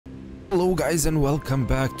Hello guys and welcome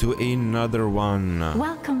back to another one.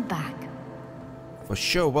 Welcome back. For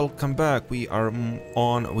sure, welcome back. We are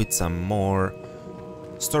on with some more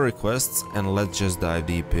story quests and let's just dive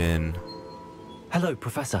deep in. Hello,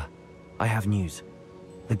 Professor. I have news.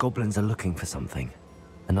 The goblins are looking for something.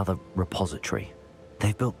 Another repository.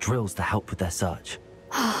 They've built drills to help with their search.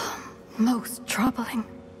 Most troubling.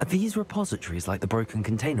 Are these repositories like the broken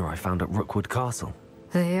container I found at Rookwood Castle?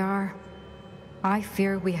 They are. I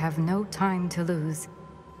fear we have no time to lose.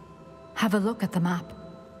 Have a look at the map.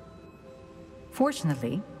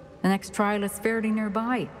 Fortunately, the next trial is fairly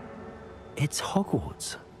nearby. It's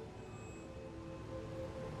Hogwarts.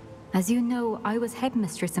 As you know, I was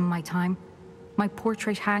headmistress in my time. My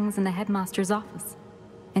portrait hangs in the headmaster's office.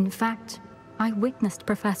 In fact, I witnessed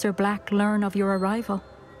Professor Black learn of your arrival.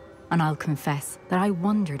 And I'll confess that I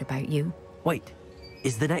wondered about you. Wait,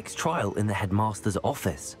 is the next trial in the headmaster's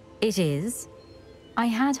office? It is. I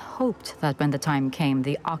had hoped that when the time came,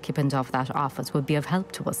 the occupant of that office would be of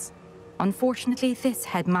help to us. Unfortunately, this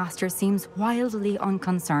headmaster seems wildly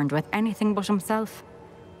unconcerned with anything but himself.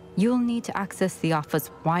 You'll need to access the office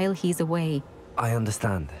while he's away. I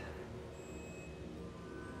understand.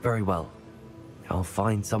 Very well. I'll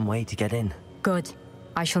find some way to get in. Good.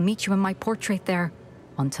 I shall meet you in my portrait there.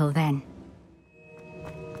 Until then.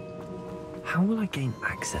 How will I gain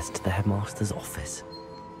access to the headmaster's office?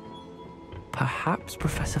 Perhaps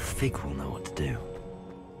Professor Fig will know what to do.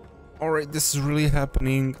 Alright, this is really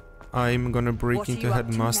happening. I'm gonna break into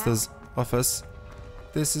headmaster's office.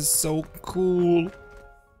 This is so cool.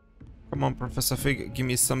 Come on, Professor Fig, give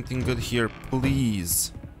me something good here,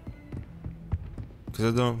 please.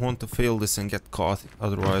 Because I don't want to fail this and get caught,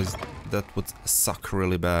 otherwise that would suck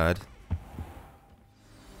really bad.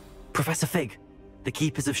 Professor Fig, the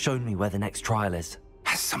keepers have shown me where the next trial is.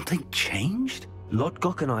 Has something changed?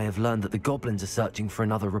 Lodgok and I have learned that the goblins are searching for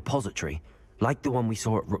another repository, like the one we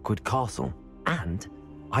saw at Rookwood Castle. And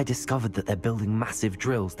I discovered that they're building massive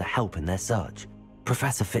drills to help in their search.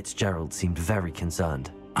 Professor Fitzgerald seemed very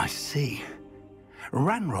concerned. I see.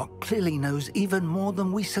 Ranrock clearly knows even more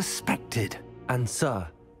than we suspected. And sir,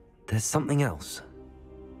 there's something else.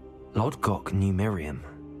 Lodgok knew Miriam.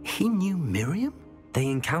 He knew Miriam? They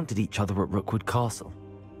encountered each other at Rookwood Castle.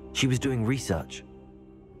 She was doing research.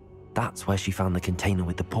 That's where she found the container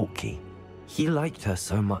with the portkey. He liked her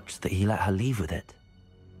so much that he let her leave with it,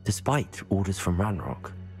 despite orders from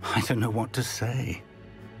Ranrock. I don't know what to say.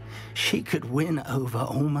 She could win over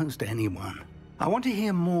almost anyone. I want to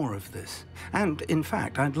hear more of this. And, in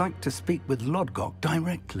fact, I'd like to speak with Lodgok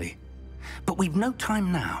directly. But we've no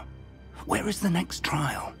time now. Where is the next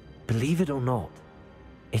trial? Believe it or not,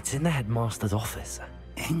 it's in the headmaster's office.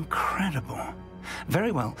 Incredible.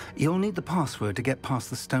 Very well, you'll need the password to get past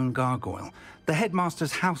the stone gargoyle. The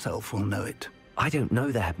headmaster's house elf will know it. I don't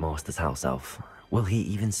know the headmaster's house elf. Will he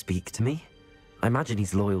even speak to me? I imagine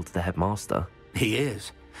he's loyal to the headmaster. He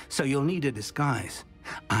is. So you'll need a disguise.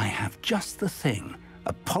 I have just the thing.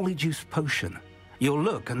 A polyjuice potion. You'll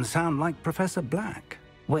look and sound like Professor Black.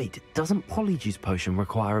 Wait, doesn't polyjuice potion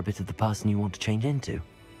require a bit of the person you want to change into?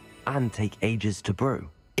 And take ages to brew?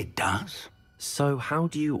 It does. So how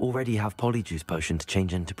do you already have polyjuice potion to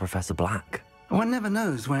change into Professor Black? One never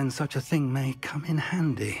knows when such a thing may come in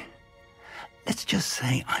handy. Let's just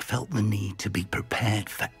say I felt the need to be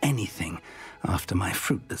prepared for anything after my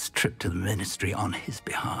fruitless trip to the ministry on his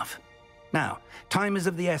behalf. Now, time is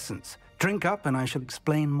of the essence. Drink up and I shall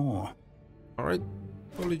explain more. Alright,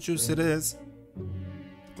 polyjuice it is.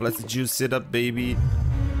 Let's juice it up, baby.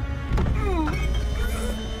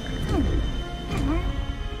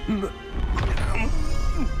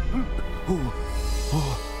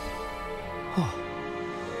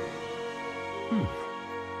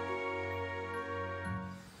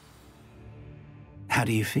 How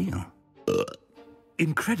do you feel?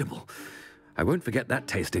 Incredible. I won't forget that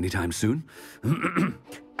taste anytime soon.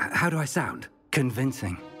 How do I sound?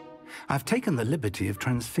 Convincing. I've taken the liberty of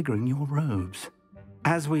transfiguring your robes.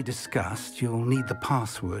 As we discussed, you'll need the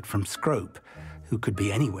password from Scrope, who could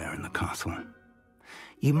be anywhere in the castle.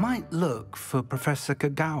 You might look for Professor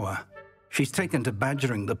Kagawa. She's taken to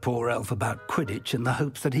badgering the poor elf about Quidditch in the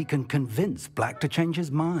hopes that he can convince Black to change his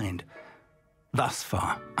mind. Thus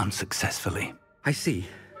far, unsuccessfully. I see.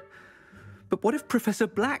 But what if Professor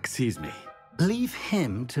Black sees me? Leave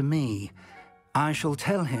him to me. I shall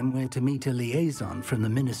tell him where to meet a liaison from the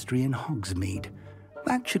ministry in Hogsmeade.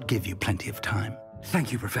 That should give you plenty of time.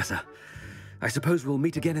 Thank you, Professor. I suppose we'll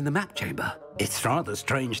meet again in the map chamber. It's rather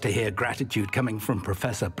strange to hear gratitude coming from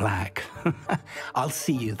Professor Black. I'll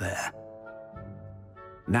see you there.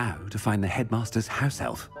 Now to find the headmaster's house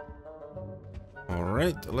elf.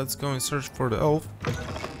 Alright, let's go and search for the elf.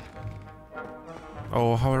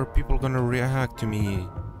 Oh, how are people gonna react to me?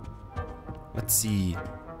 Let's see.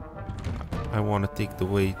 I want to take the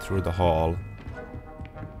way through the hall.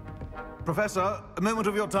 Professor, a moment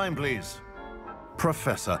of your time, please.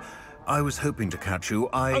 Professor, I was hoping to catch you.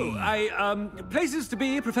 Places to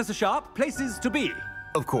be, Professor Sharp. Places to be.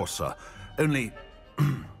 Of course, sir. Only...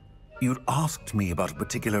 you'd asked me about a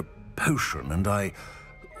particular potion, and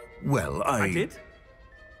well, I did?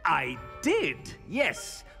 I did,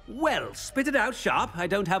 yes. Well, spit it out, Sharp. I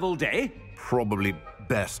don't have all day. Probably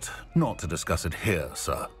best not to discuss it here,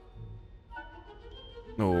 sir.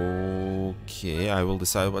 Okay, I will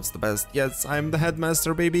decide what's the best. Yes, I'm the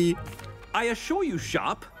headmaster, baby. I assure you,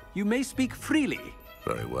 Sharp, you may speak freely.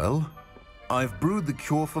 Very well. I've brewed the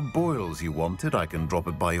cure for boils you wanted. I can drop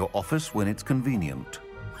it by your office when it's convenient.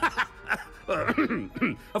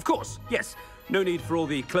 Of course, yes. No need for all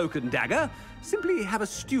the cloak and dagger. Simply have a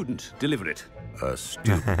student deliver it. A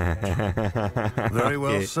student? Very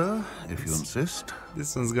well, sir, if you insist.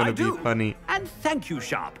 This one's gonna be funny. And thank you,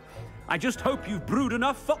 Sharp. I just hope you've brewed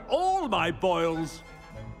enough for all my boils.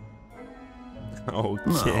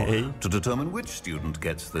 Okay. Now, to determine which student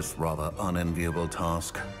gets this rather unenviable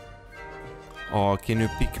task. Oh, can you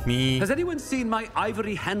pick me? Has anyone seen my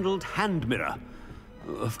ivory-handled hand mirror?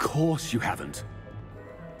 Of course you haven't.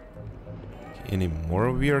 Any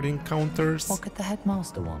more weird encounters? What could the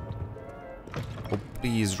headmaster want? Oh,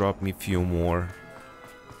 please drop me a few more.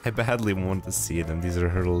 I badly want to see them. These are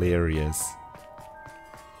hilarious.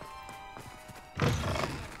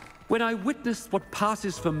 When I witnessed what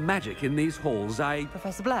passes for magic in these halls,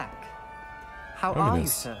 Professor Black, how are you,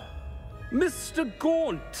 sir? Mr.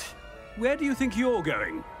 Gaunt, where do you think you're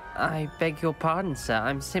going? I beg your pardon, sir.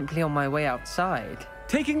 I'm simply on my way outside.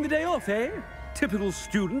 Taking the day off, eh? Typical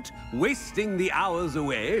student, wasting the hours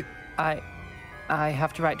away. I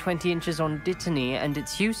have to write 20 inches on Dittany and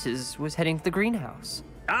its uses. Was heading to the greenhouse.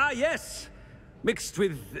 Ah, yes. Mixed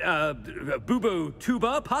with bubo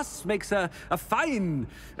tuber pus makes a fine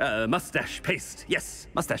mustache paste. Yes,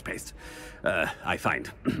 mustache paste. I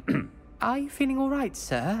find. Are you feeling all right,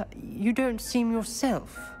 sir? You don't seem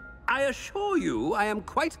yourself. I assure you I am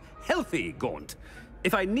quite healthy, Gaunt.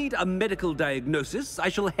 If I need a medical diagnosis, I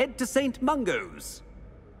shall head to St. Mungo's.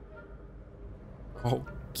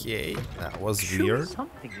 Okay, that was weird.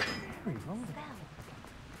 Something is very wrong.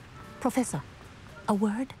 Professor, a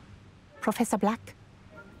word? Professor Black?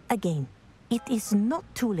 Again, it is not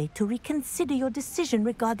too late to reconsider your decision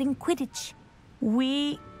regarding Quidditch.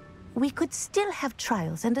 We could still have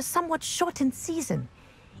trials and a somewhat shortened season.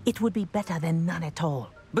 It would be better than none at all.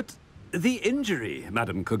 But the injury,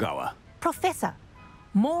 Madam Kogawa. Professor,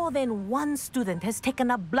 more than one student has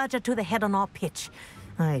taken a bludger to the head on our pitch.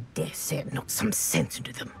 I dare say it knocked some sense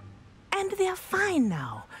into them. And they're fine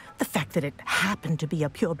now. The fact that it happened to be a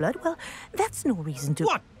pureblood, well, that's no reason to...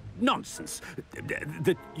 What nonsense!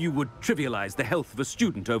 That you would trivialize the health of a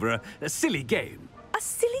student over a silly game. A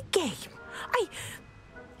silly game?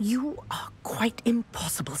 You are quite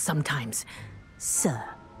impossible sometimes. Sir,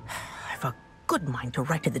 I've a good mind to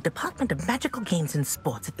write to the Department of Magical Games and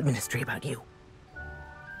Sports at the Ministry about you.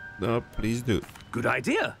 Please do. Good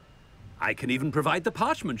idea. I can even provide the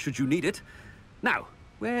parchment should you need it. Now,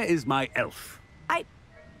 where is my elf?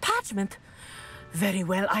 Parchment? Very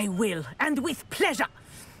well, I will, and with pleasure.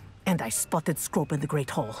 And I spotted Scrope in the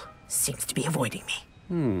Great Hall. Seems to be avoiding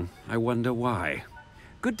me. I wonder why.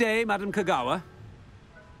 Good day, Madam Kogawa.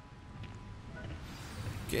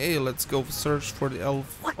 Okay, let's go search for the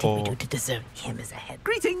elf. What did we do to deserve him as a head?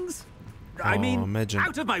 Greetings! I mean, imagine.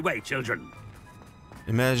 out of my way, children.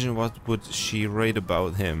 Imagine what would she write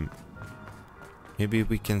about him. Maybe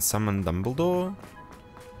we can summon Dumbledore?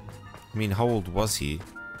 I mean, how old was he?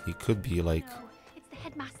 He could be like... No, it's the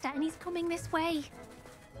headmaster and he's coming this way.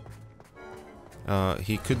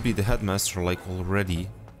 He could be the headmaster like already.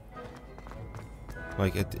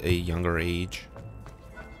 Like at a younger age.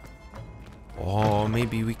 Oh,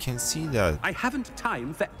 maybe we can see that. I haven't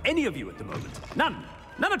time for any of you at the moment. None.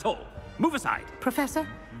 None at all. Move aside. Professor,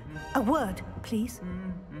 a word, please.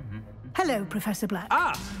 Hello, Professor Black.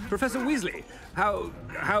 Ah, Professor Weasley.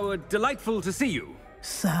 How delightful to see you.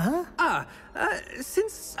 Sir?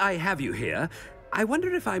 Since I have you here, I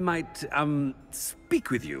wonder if I might,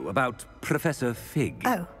 speak with you about Professor Fig.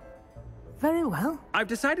 Oh, very well. I've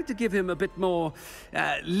decided to give him a bit more,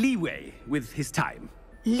 leeway with his time.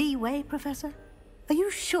 Leeway, Professor? Are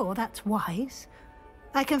you sure that's wise?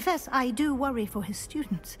 I confess I do worry for his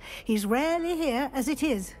students. He's rarely here as it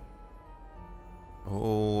is.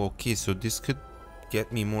 Oh, okay, so this could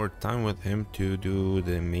get me more time with him to do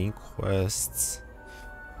the main quests.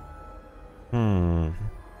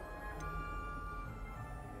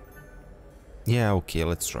 Yeah, okay,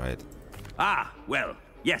 let's try it. Ah, well,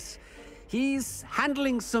 yes. He's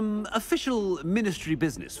handling some official ministry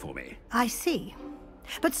business for me. I see.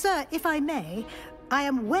 But, sir, if I may, I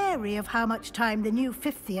am wary of how much time the new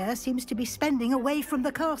fifth year seems to be spending away from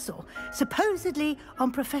the castle, supposedly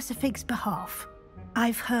on Professor Fig's behalf.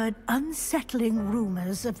 I've heard unsettling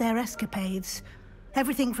rumors of their escapades.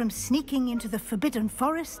 Everything from sneaking into the Forbidden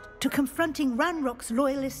Forest to confronting Ranrock's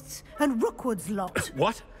loyalists and Rookwood's lot.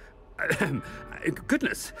 What?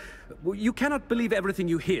 Goodness. You cannot believe everything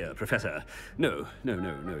you hear, Professor. No,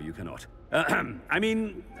 you cannot. I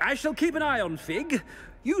mean, I shall keep an eye on Fig.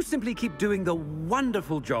 You simply keep doing the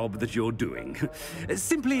wonderful job that you're doing.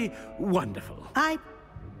 Simply wonderful.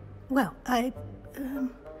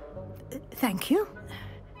 Thank you.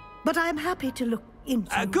 But I'm happy to look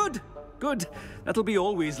into... Good. That'll be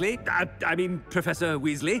all, Weasley. I mean, Professor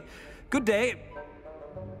Weasley. Good day.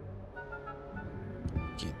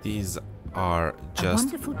 Okay, these are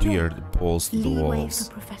just weird balls to the walls.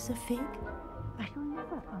 For Professor Fig. I shall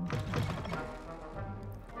never understand.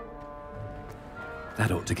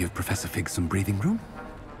 That ought to give Professor Fig some breathing room.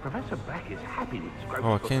 Professor Black is happy with Scrub's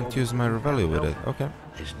Oh, I can't use my Revelio with it. Okay.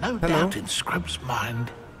 There's no doubt in Scrub's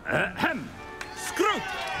mind. Scrub!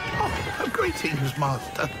 Oh, greetings,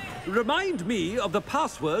 Master. Remind me of the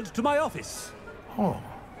password to my office. Oh,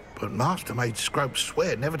 but Master made Scrub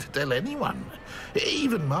swear never to tell anyone,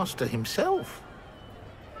 even Master himself.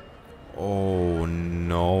 Oh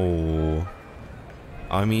no.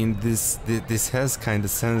 I mean, this has kind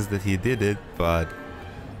of sense that he did it, but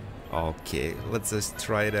okay, let's just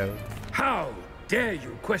try it out. How dare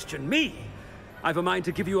you question me? I've a mind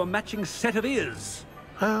to give you a matching set of ears.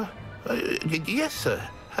 Yes, sir.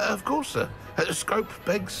 Of course, sir. Scrope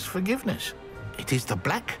begs forgiveness. It is the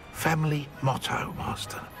Black family motto,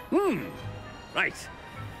 Master. Right.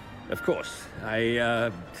 Of course.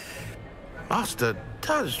 Master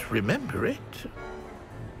does remember it.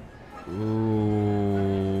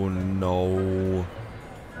 Ooh, no.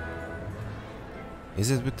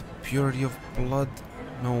 Is it with the purity of blood?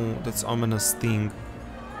 No, that's ominous thing.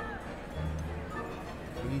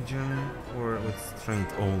 Region or with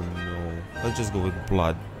strength? Oh no. Let's just go with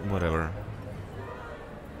blood. Whatever.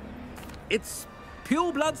 It's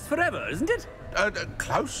pure bloods forever, isn't it?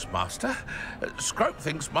 Close, Master. Scrope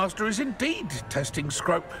thinks Master is indeed testing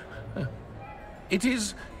Scrope. It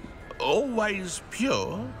is always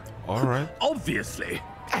pure. Alright. Obviously.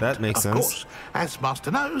 That makes sense. Of course, as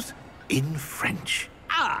Master knows, in French.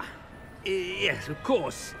 Ah, yes, of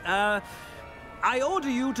course. I order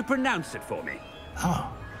you to pronounce it for me.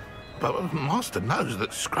 Oh, but Master knows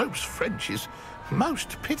that Scrope's French is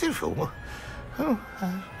most pitiful. Oh,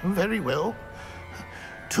 very well.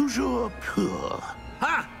 Toujours pur.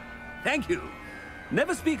 Ha! Thank you.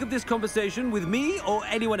 Never speak of this conversation with me or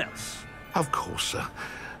anyone else. Of course, sir.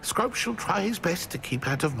 Scrope shall try his best to keep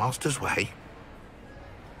out of Master's way.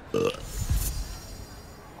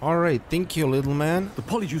 Alright, thank you, little man. The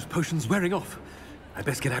polyjuice potion's wearing off. I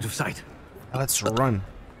best get out of sight. Let's run.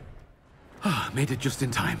 Made it just in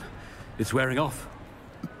time. It's wearing off.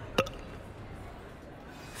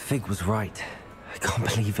 Fig was right. I can't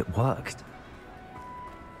believe it worked.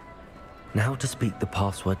 Now to speak the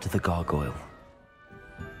password to the gargoyle.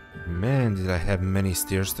 Man, did I have many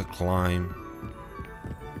stairs to climb.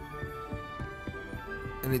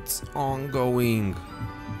 And it's ongoing.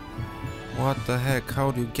 What the heck?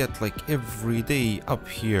 How do you get like every day up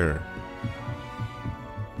here?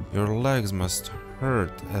 Your legs must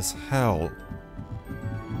hurt as hell.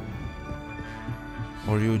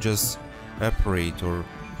 Or you just apparate, or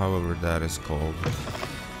however that is called.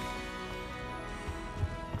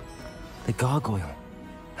 The gargoyle.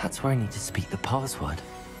 That's where I need to speak the password.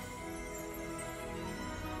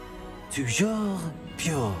 Toujours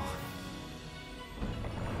pure.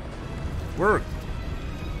 Worked!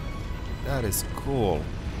 That is cool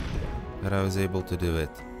that I was able to do it.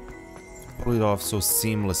 Pull it off so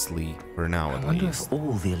seamlessly for now at I wonder least. if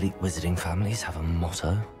all the elite wizarding families have a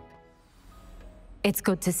motto. It's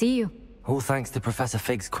good to see you. All thanks to Professor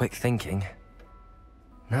Fig's quick thinking.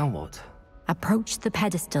 Now what? Approach the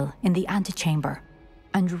pedestal in the antechamber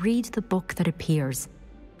and read the book that appears.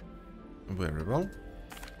 Very well.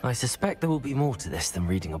 I suspect there will be more to this than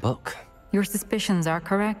reading a book. Your suspicions are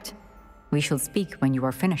correct. We shall speak when you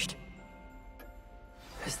are finished.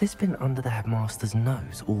 Has this been under the headmaster's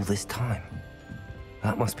nose all this time?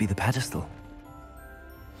 That must be the pedestal.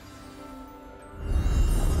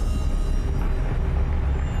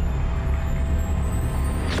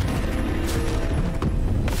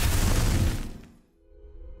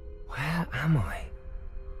 Where am I?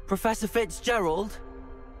 Professor Fitzgerald?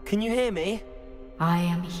 Can you hear me? I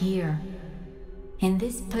am here. In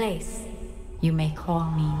this place, you may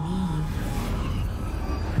call me Neve.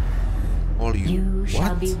 All You shall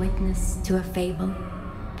what? be witness to a fable.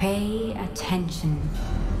 Pay attention.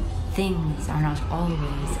 Things are not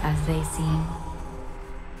always as they seem.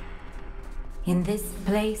 In this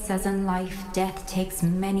place, as in life, death takes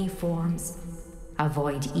many forms.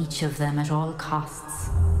 Avoid each of them at all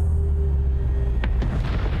costs.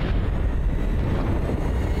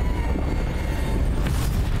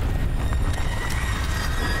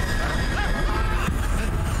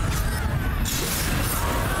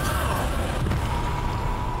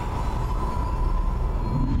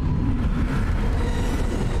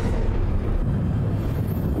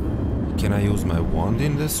 Can I use my wand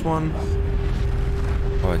in this one?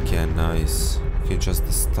 Oh, I can, nice. Okay, just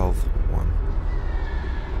the stealth one.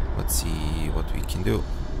 Let's see what we can do.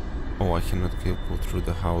 Oh, I cannot go through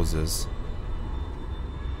the houses.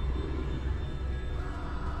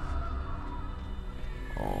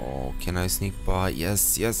 Oh, can I sneak by?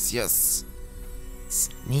 Yes, yes, yes.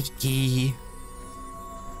 Sneaky.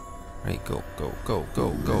 Right, go, go, go,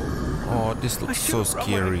 go, go. Oh, this looks so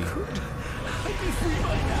scary. I'd be free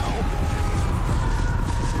by now.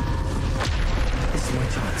 This is my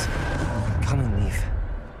chance. Come and leave.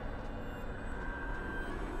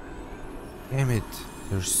 Damn it.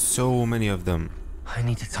 There's so many of them. I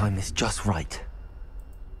need to time this just right.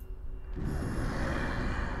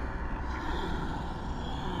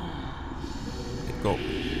 Go.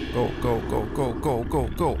 Go, go, go, go, go, go,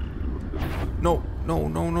 go. No, no,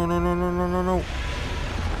 no, no, no, no, no, no, no, no.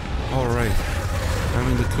 Alright.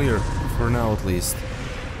 I'm in the clear. For now, at least.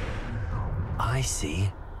 I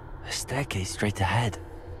see. A staircase straight ahead.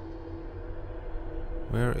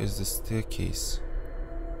 Where is the staircase?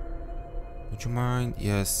 Would you mind?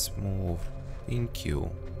 Yes, move. Thank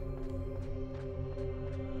you.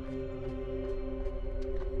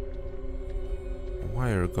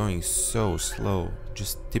 Why are you going so slow?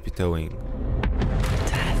 Just tiptoeing.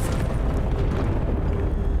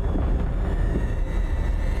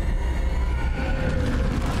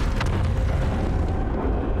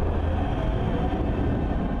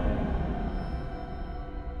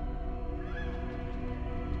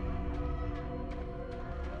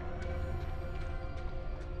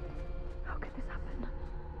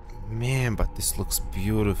 Man, but this looks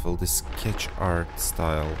beautiful, this sketch art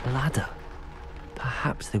style. Ladder.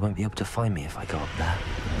 Perhaps they won't be able to find me if I go up there.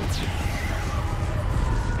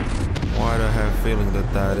 Why do I have a feeling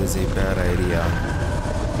that that is a bad idea?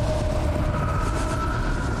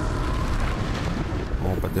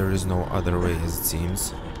 Oh, but there is no other way, as it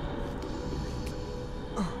seems.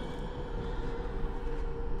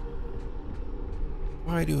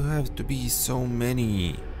 Why do you have to be so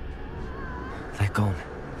many? They're gone.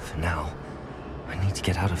 For now. I need to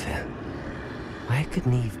get out of here. Where could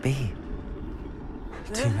Neve be?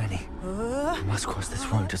 Too many. I must cross this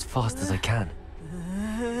road as fast as I can.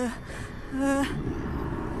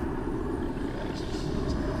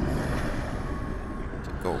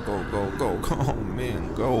 Go, go, go, go, go, oh,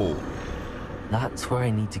 man, go. That's where I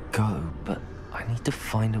need to go, but I need to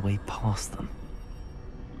find a way past them.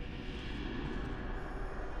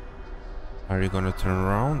 Are you gonna turn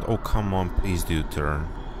around? Oh, come on, please do turn.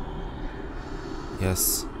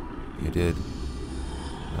 Yes, you did.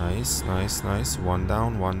 Nice, nice, nice. One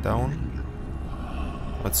down, one down.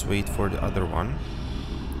 Let's wait for the other one.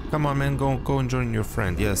 Come on, man, go and join your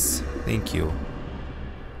friend. Yes, thank you.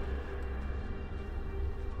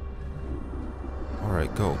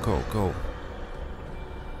 Alright, go, go, go.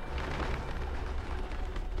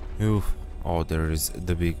 Oof. Oh, there is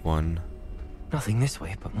the big one. Nothing this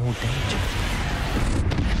way, but more danger.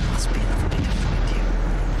 There must be another way to find you.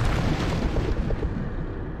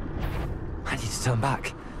 I need to turn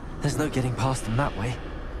back. There's no getting past them that way.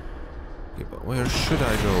 Okay, but where should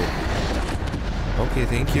I go? Okay,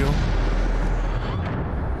 thank you.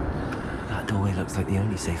 That doorway looks like the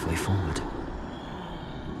only safe way forward.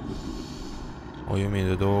 Oh, you mean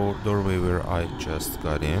the doorway where I just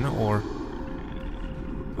got in, or?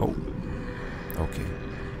 Oh, okay.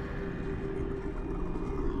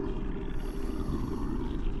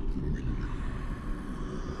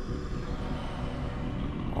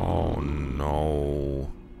 Oh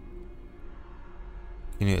no.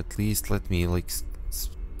 Can you at least let me like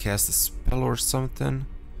cast a spell or something?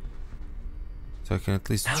 So I can at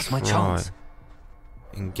least Now's try my chance.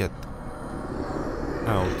 And get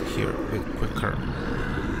out here a bit quicker.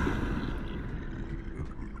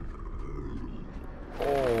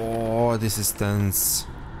 Oh, this is tense.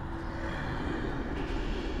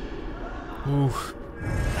 Oof.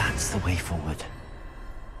 That's the way forward.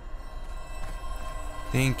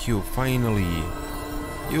 Thank you, finally.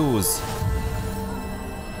 Use.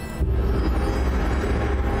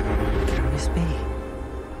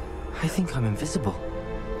 think I'm invisible.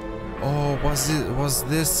 Oh, was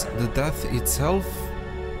this the death itself?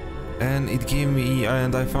 And it gave me,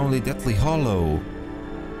 and I found a deathly hollow.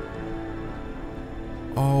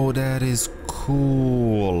 Oh, that is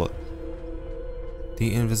cool.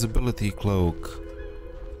 The invisibility cloak.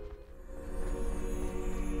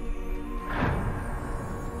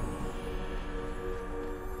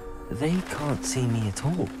 They can't see me at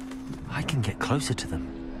all. I can get closer to them.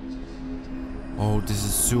 Oh, this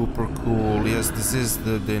is super cool. Yes, this is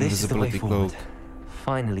the invisibility cloak.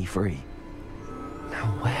 Finally free. Now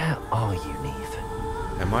where are you, Neve?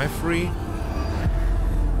 Am I free?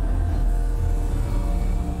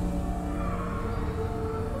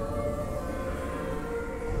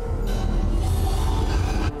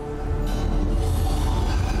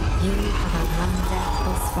 You have outrun death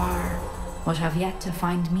thus far, but have yet to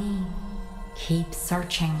find me. Keep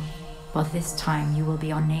searching, but this time you will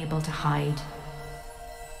be unable to hide.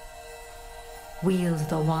 Wield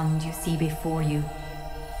the wand you see before you.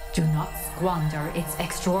 Do not squander its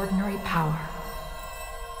extraordinary power.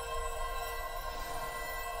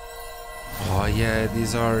 Oh yeah,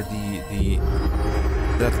 these are the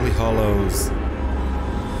Deathly Hollows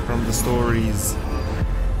from the stories.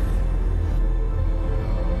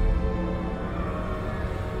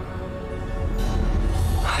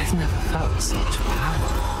 I've never felt such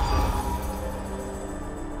power.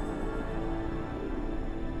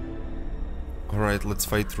 Alright, let's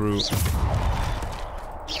fight through.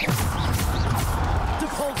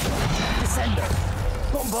 Depulsor, Descender,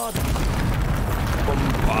 Bombarda.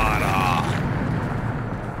 Bombarda!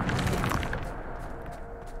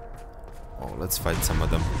 Oh, let's fight some of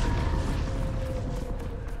them.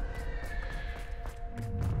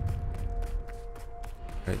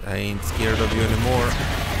 Right, I ain't scared of you anymore.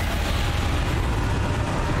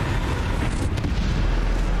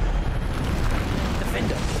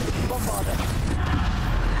 Defender, Bombarda.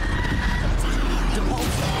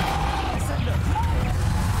 Depulsor, Descender.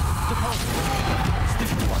 Depulsor,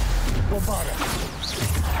 Stupid One, Bombarda.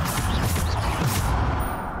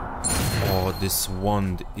 Oh, this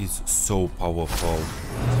wand is so powerful.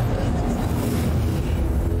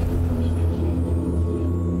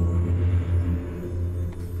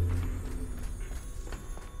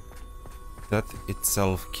 That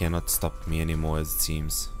itself cannot stop me anymore, as it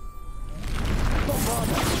seems.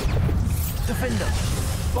 Bombarda. Defender,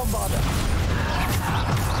 Bombarda.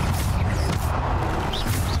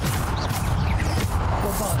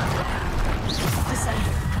 Bombarda.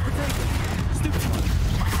 Descender, Protector, Stupid One,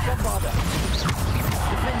 Bombarda.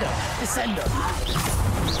 Defender, Descender.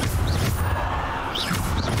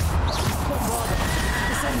 Bombarda.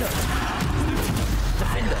 Descender.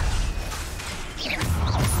 Defender.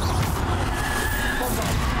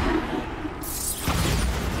 Bombarda.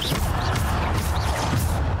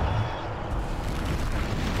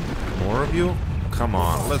 More of you? Come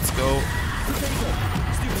on, let's go. Protector,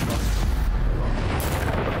 Stupid One.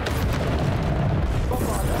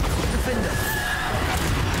 Bombarda. Defender.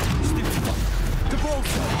 Stupid One.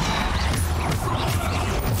 Depulsor.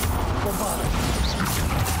 Bombarda.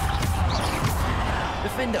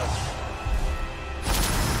 Defender.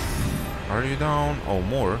 Are you down? Oh,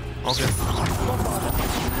 more? Okay. Bombarda.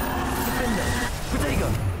 Defender. Protego.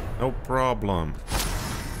 No problem.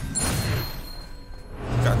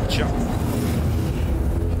 Gotcha.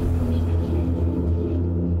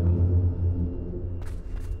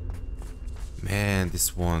 Man,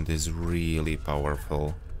 this wand is really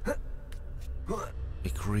powerful.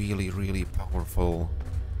 Like really, really powerful.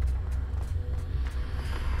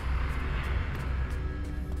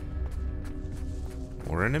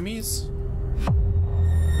 More enemies?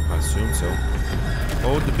 I assume so.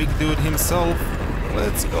 Oh, the big dude himself.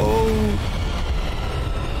 Let's go.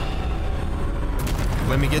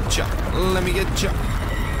 Let me get ya. Let me get ya.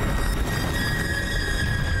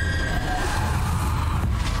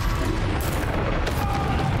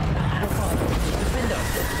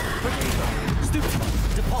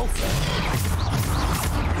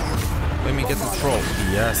 Let me get the troll.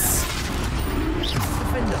 Yes.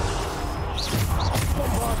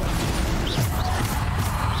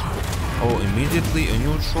 Oh, immediately a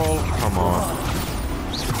new troll? Come on.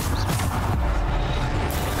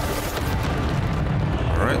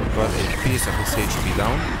 Alright, got a piece of his HP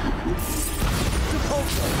down.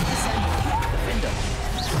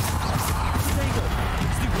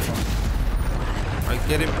 I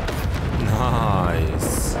get him.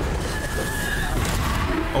 Nice.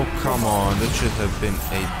 Oh, come on. That should have been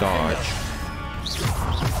a dodge.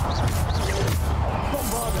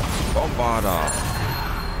 Bombarda.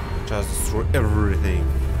 Just destroy everything.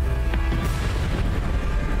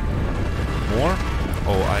 More?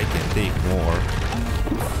 Oh, I can take more.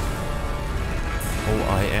 Oh,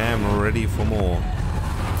 I am ready for more.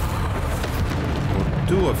 Oh,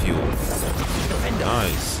 2 of you.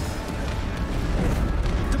 Nice.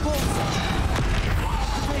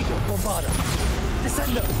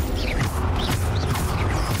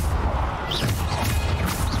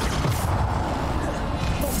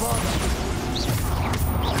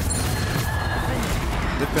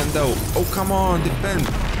 Defendo. Oh, come on, defend.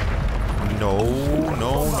 No,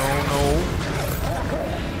 no, no, no.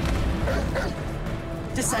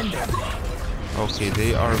 Descender. Okay,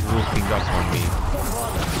 they are grouping up on me.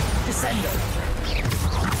 Descender.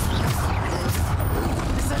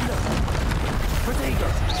 Descender. Protego.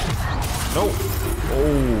 No.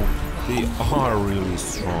 Oh, they are really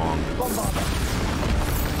strong. Bombarda.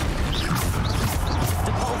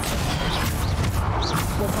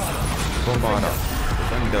 Bombarda.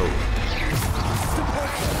 Defendo.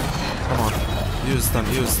 Come on. Use stun,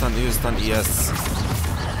 use stun, use stun. Yes.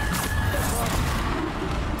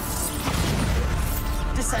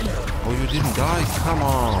 Oh, you didn't die? Come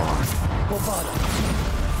on.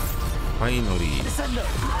 Finally.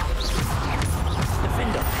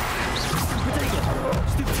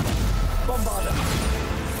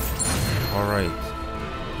 Alright.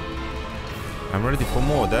 I'm ready for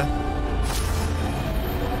more, then.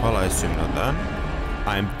 Well, I assume not then.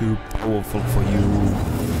 I'm too powerful for you.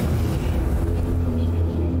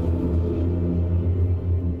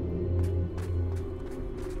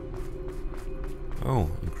 Oh,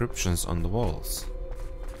 encryptions on the walls.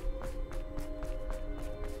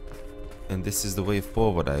 And this is the way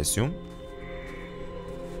forward, I assume.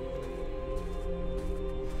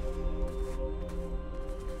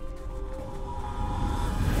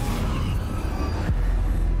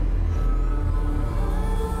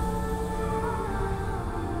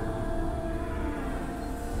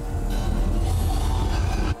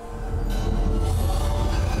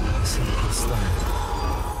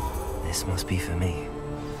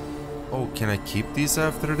 Can I keep these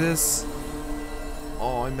after this?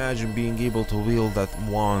 Oh, imagine being able to wield that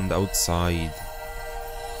wand outside.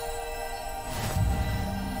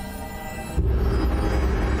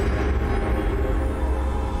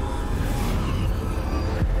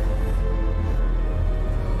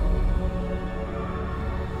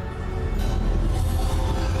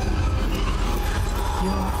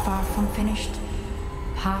 You're far from finished.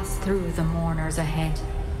 Pass through the mourners ahead.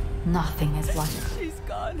 Nothing is what. She's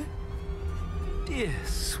gone. Dear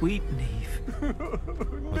sweet Neve.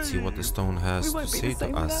 Let's see what the stone has to say to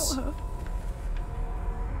us.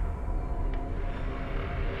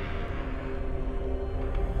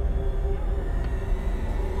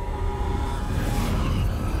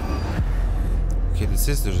 Okay, this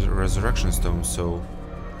is the resurrection stone, so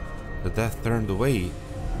the death turned away.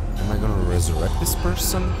 Am I gonna resurrect this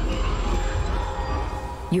person?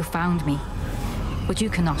 You found me, but you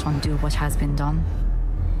cannot undo what has been done.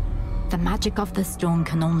 The magic of the stone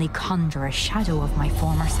can only conjure a shadow of my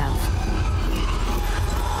former self.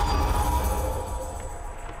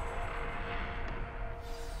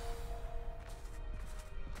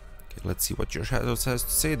 Okay, let's see what your shadow has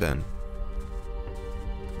to say then.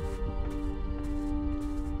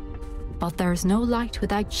 But there is no light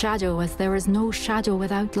without shadow, as there is no shadow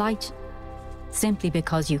without light. Simply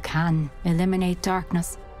because you can eliminate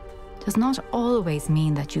darkness does not always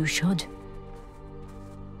mean that you should.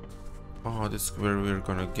 Oh, this is where we're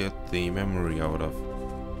gonna get the memory out of.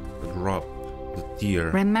 The drop, the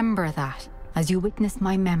tear. Remember that as you witness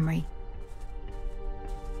my memory.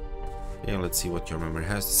 Yeah, let's see what your memory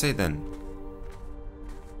has to say then.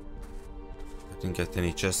 I didn't get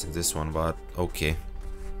any chests in this one, but okay.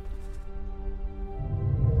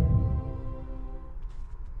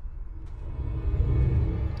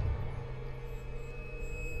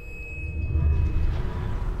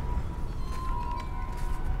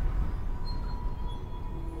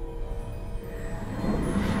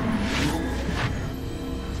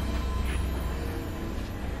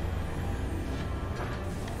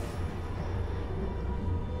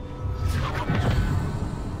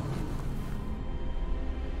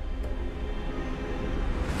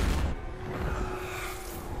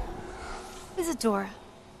 Isadora,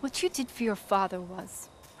 what you did for your father was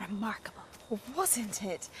remarkable. Well, wasn't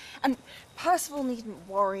it? And Percival needn't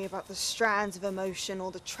worry about the strands of emotion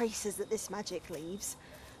or the traces that this magic leaves.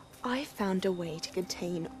 I found a way to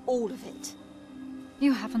contain all of it.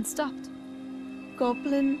 You haven't stopped.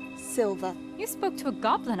 Goblin Silver. You spoke to a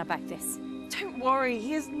goblin about this. Don't worry,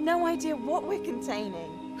 he has no idea what we're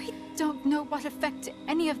containing. We don't know what effect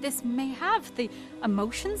any of this may have. The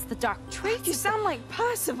emotions, the dark traits. You sound like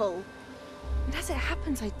Percival. And as it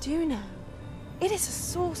happens, I do know. It is a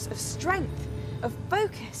source of strength, of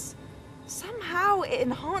focus. Somehow it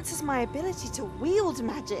enhances my ability to wield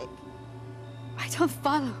magic. I don't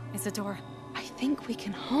follow, Isadora. I think we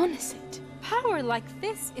can harness it. Power like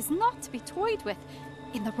this is not to be toyed with.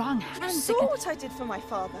 In the wrong hands, You saw what I did for my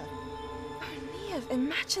father. Only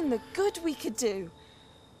imagine the good we could do.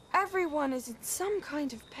 Everyone is in some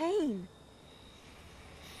kind of pain.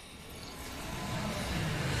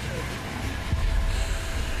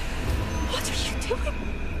 What are you doing?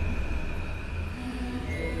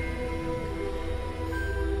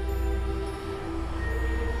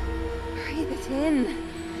 Breathe it in.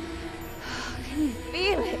 Can you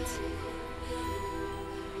feel it?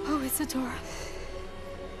 Oh, Isadora.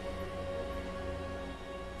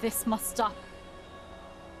 This must stop.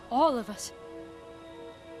 All of it.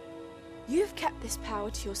 You've kept this power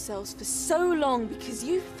to yourselves for so long because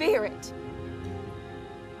you fear it.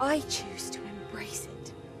 I choose to embrace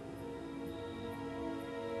it.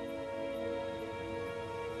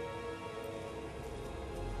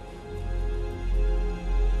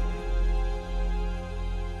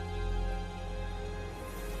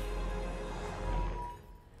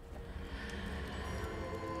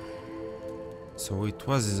 So it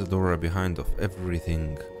was Isadora behind of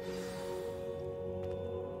everything.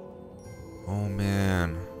 Oh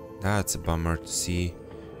man, that's a bummer to see,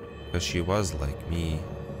 because she was like me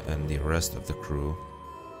and the rest of the crew.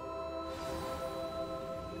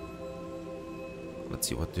 Let's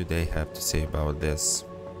see, what do they have to say about this?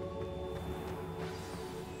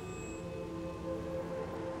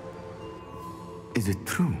 Is it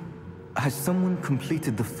true? Has someone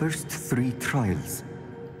completed the first 3 trials?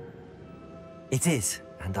 It is,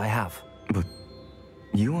 and I have. But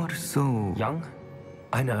you are so... young?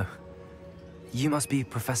 I know. You must be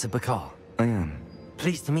Professor Bakar. I am.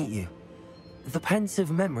 Pleased to meet you. The pensive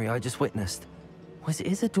memory I just witnessed, was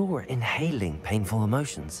Isadora inhaling painful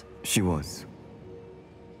emotions? She was.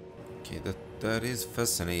 Okay, that is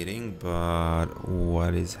fascinating, but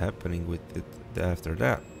what is happening with it after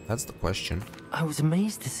that? That's the question. I was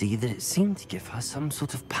amazed to see that it seemed to give her some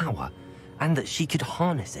sort of power, and that she could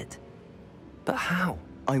harness it. But how?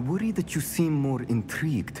 I worry that you seem more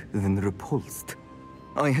intrigued than repulsed.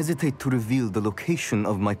 I hesitate to reveal the location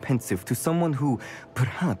of my pensive to someone who,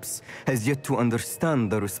 perhaps, has yet to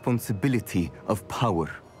understand the responsibility of power.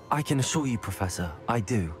 I can assure you, Professor, I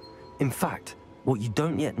do. In fact, what you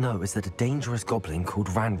don't yet know is that a dangerous goblin called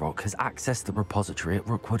Ranrock has accessed the repository at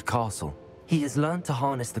Rookwood Castle. He has learned to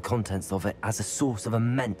harness the contents of it as a source of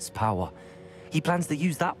immense power. He plans to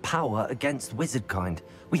use that power against wizardkind.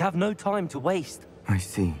 We have no time to waste. I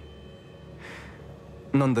see.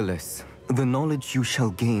 Nonetheless, the knowledge you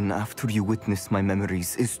shall gain after you witness my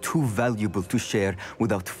memories is too valuable to share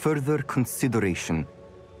without further consideration.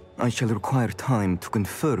 I shall require time to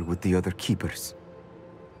confer with the other keepers.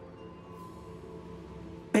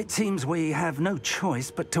 It seems we have no choice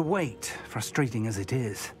but to wait, frustrating as it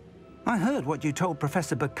is. I heard what you told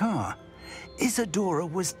Professor Bakar. Isadora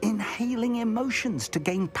was inhaling emotions to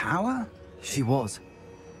gain power? She was.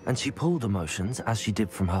 And she pulled emotions, as she did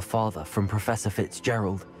from her father, from Professor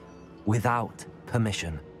Fitzgerald, without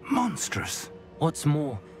permission. Monstrous. What's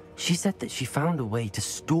more, she said that she found a way to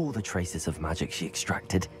store the traces of magic she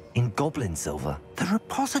extracted in goblin silver. The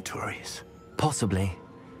repositories? Possibly.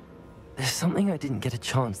 There's something I didn't get a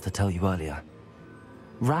chance to tell you earlier.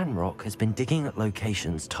 Ranrock has been digging at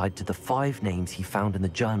locations tied to the 5 names he found in the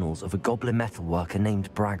journals of a goblin metalworker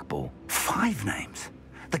named Bragball. 5 names?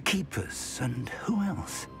 The Keepers, and who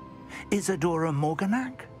else? Isadora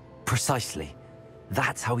Morganac? Precisely.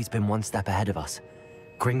 That's how he's been one step ahead of us.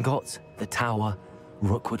 Gringotts, the Tower,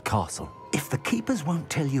 Rookwood Castle. If the Keepers won't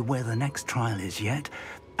tell you where the next trial is yet,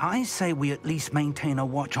 I say we at least maintain a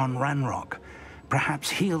watch on Ranrock.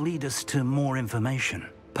 Perhaps he'll lead us to more information.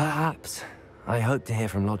 Perhaps. I hope to hear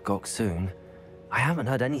from Lodgok soon. I haven't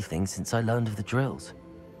heard anything since I learned of the drills.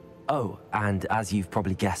 Oh, and as you've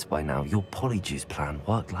probably guessed by now, your Polyjuice plan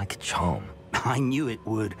worked like a charm. I knew it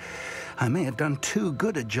would. I may have done too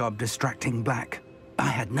good a job distracting Black. I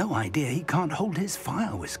had no idea he can't hold his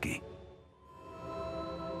fire whiskey.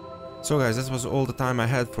 So guys, that was all the time I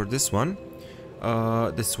had for this one.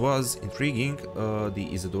 This was intriguing. The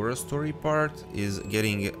Isadora story part is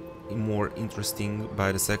getting more interesting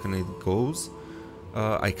by the second it goes.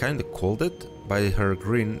 I kinda called it by her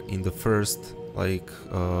grin in the first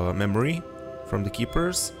memory from the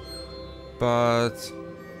Keepers, but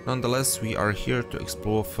nonetheless we are here to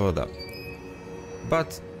explore further.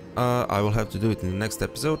 But I will have to do it in the next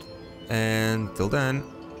episode, and till then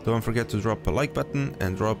don't forget to drop a like button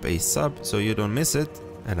and drop a sub so you don't miss it,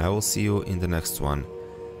 and I will see you in the next one.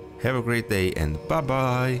 Have a great day and bye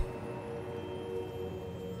bye!